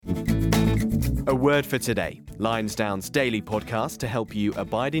A word for today, Lionsdown's daily podcast to help you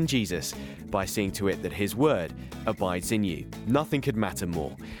abide in Jesus by seeing to it that his word abides in you. Nothing could matter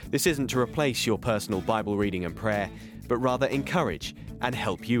more. This isn't to replace your personal Bible reading and prayer, but rather encourage and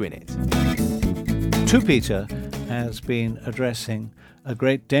help you in it. 2 Peter has been addressing a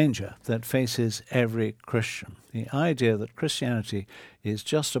great danger that faces every Christian. The idea that Christianity is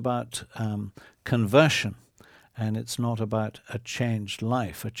just about conversion, and it's not about a changed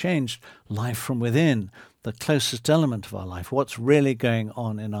life from within, the closest element of our life, what's really going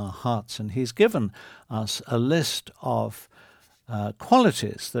on in our hearts. And he's given us a list of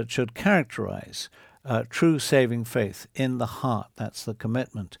qualities that should characterize true saving faith in the heart. That's the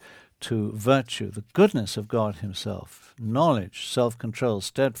commitment to virtue, the goodness of God himself, knowledge, self-control,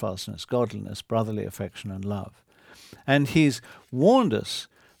 steadfastness, godliness, brotherly affection, and love. And he's warned us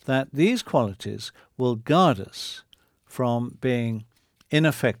that these qualities will guard us from being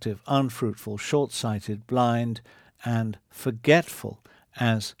ineffective, unfruitful, short-sighted, blind, and forgetful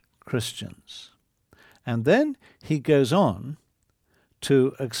as Christians. And then he goes on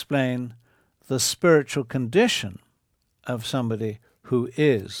to explain the spiritual condition of somebody who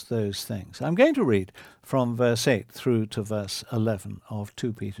is those things. I'm going to read from verse 8 through to verse 11 of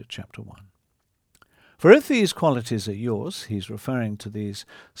 2 Peter chapter 1. For if these qualities are yours, he's referring to these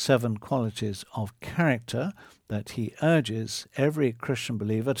 7 qualities of character that he urges every Christian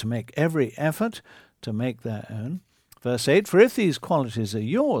believer to make every effort to make their own. Verse 8, for if these qualities are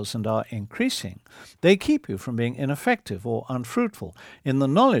yours and are increasing, they keep you from being ineffective or unfruitful in the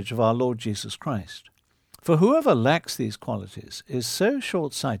knowledge of our Lord Jesus Christ. For whoever lacks these qualities is so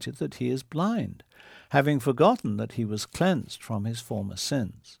short-sighted that he is blind, having forgotten that he was cleansed from his former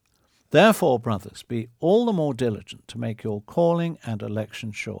sins. Therefore, brothers, be all the more diligent to make your calling and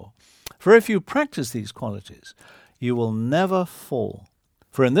election sure. For if you practice these qualities, you will never fall.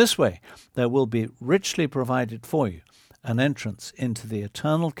 For in this way there will be richly provided for you an entrance into the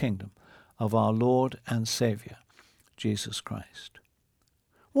eternal kingdom of our Lord and Saviour, Jesus Christ.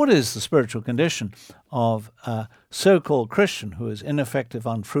 What is the spiritual condition of a so-called Christian who is ineffective,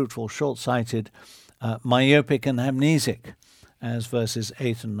 unfruitful, short-sighted, myopic and amnesic, as verses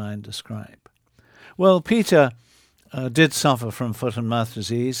 8 and 9 describe? Well, Peter did suffer from foot and mouth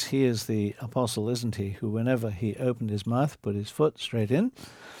disease. He is the apostle, isn't he, who whenever he opened his mouth put his foot straight in,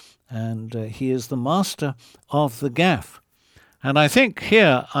 and he is the master of the gaff. And I think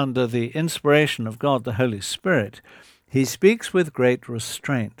here, under the inspiration of God the Holy Spirit, he speaks with great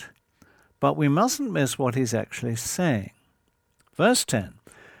restraint, but we mustn't miss what he's actually saying. Verse 10,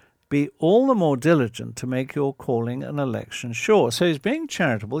 be all the more diligent to make your calling and election sure. So he's being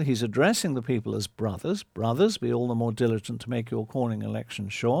charitable. He's addressing the people as brothers. Brothers, be all the more diligent to make your calling and election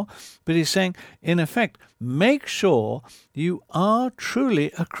sure. But he's saying, in effect, make sure you are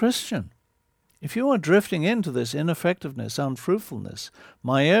truly a Christian. If you are drifting into this ineffectiveness, unfruitfulness,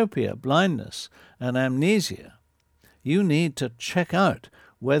 myopia, blindness, and amnesia, you need to check out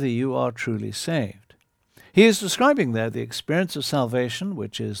whether you are truly saved. He is describing there the experience of salvation,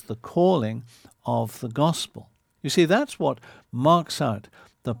 which is the calling of the gospel. You see, that's what marks out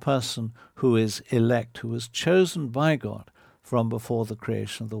the person who is elect, who is chosen by God from before the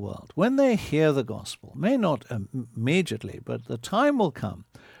creation of the world. When they hear the gospel, may not immediately, but the time will come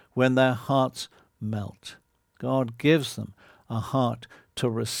when their hearts melt. God gives them a heart to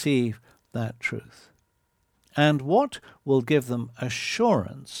receive that truth. And what will give them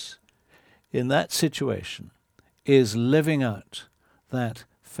assurance in that situation is living out that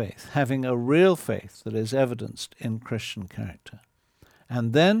faith, having a real faith that is evidenced in Christian character.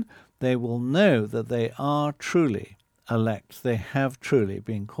 And then they will know that they are truly elect. They have truly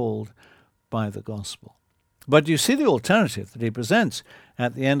been called by the gospel. But you see the alternative that he presents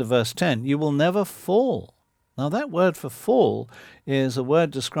at the end of verse 10. You will never fall. Now that word for fall is a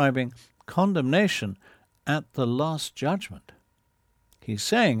word describing condemnation at the last judgment. He's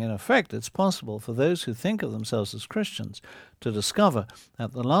saying, in effect, it's possible for those who think of themselves as Christians to discover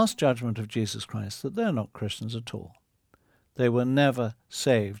at the last judgment of Jesus Christ that they're not Christians at all. They were never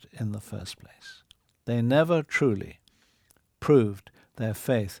saved in the first place. They never truly proved their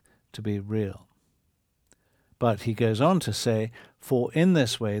faith to be real. But he goes on to say, for in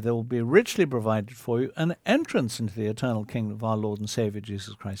this way there will be richly provided for you an entrance into the eternal kingdom of our Lord and Saviour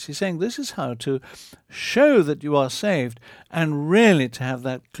Jesus Christ. He's saying this is how to show that you are saved and really to have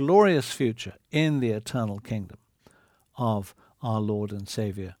that glorious future in the eternal kingdom of our Lord and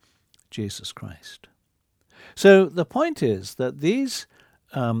Saviour Jesus Christ. So the point is that these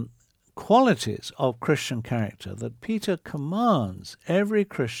qualities of Christian character that Peter commands every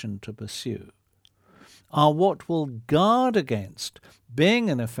Christian to pursue are what will guard against being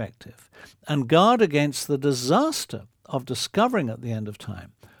ineffective and guard against the disaster of discovering at the end of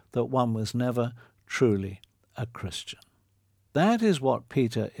time that one was never truly a Christian. That is what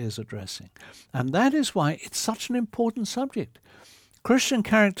Peter is addressing. And that is why it's such an important subject. Christian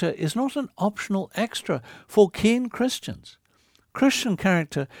character is not an optional extra for keen Christians. Christian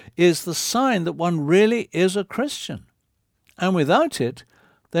character is the sign that one really is a Christian. And without it,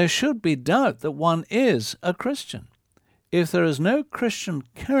 there should be doubt that one is a Christian. If there is no Christian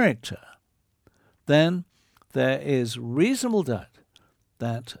character, then there is reasonable doubt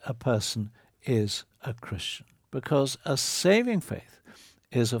that a person is a Christian. Because a saving faith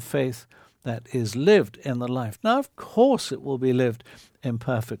is a faith that is lived in the life. Now, of course, it will be lived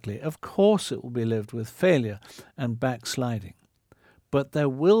imperfectly. Of course, it will be lived with failure and backsliding. But there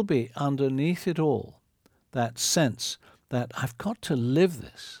will be underneath it all that sense that I've got to live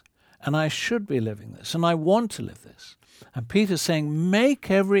this, and I should be living this, and I want to live this. And Peter's saying,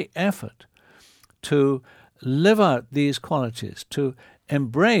 make every effort to live out these qualities, to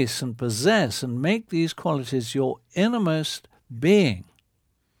embrace and possess and make these qualities your innermost being,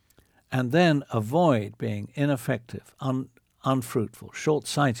 and then avoid being ineffective, unfruitful,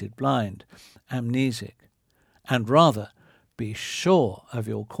 short-sighted, blind, amnesic, and rather be sure of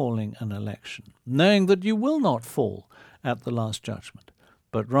your calling and election, knowing that you will not fall at the last judgment,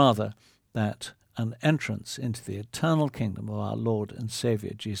 but rather that an entrance into the eternal kingdom of our Lord and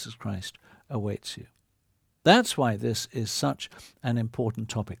Saviour Jesus Christ awaits you. That's why this is such an important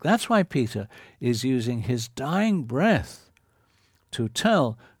topic. That's why Peter is using his dying breath to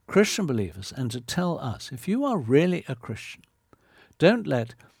tell Christian believers and to tell us, if you are really a Christian, don't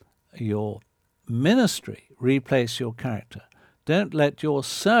let your ministry replace your character. Don't let your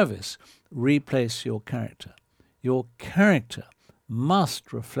service replace your character. Your character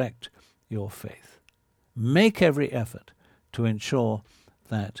must reflect your faith. Make every effort to ensure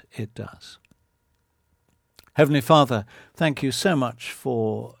that it does. Heavenly Father, thank you so much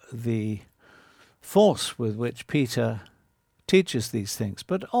for the force with which Peter teaches these things,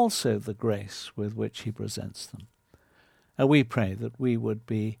 but also the grace with which he presents them. And we pray that we would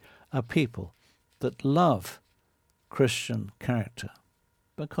be a people that love Christian character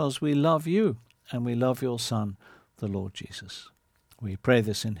because we love you and we love your Son, the Lord Jesus. We pray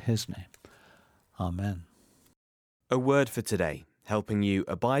this in his name. Amen. A word for today, helping you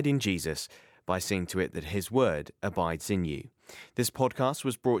abide in Jesus by seeing to it that his word abides in you. This podcast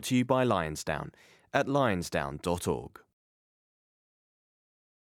was brought to you by Lionsdown at lionsdown.org.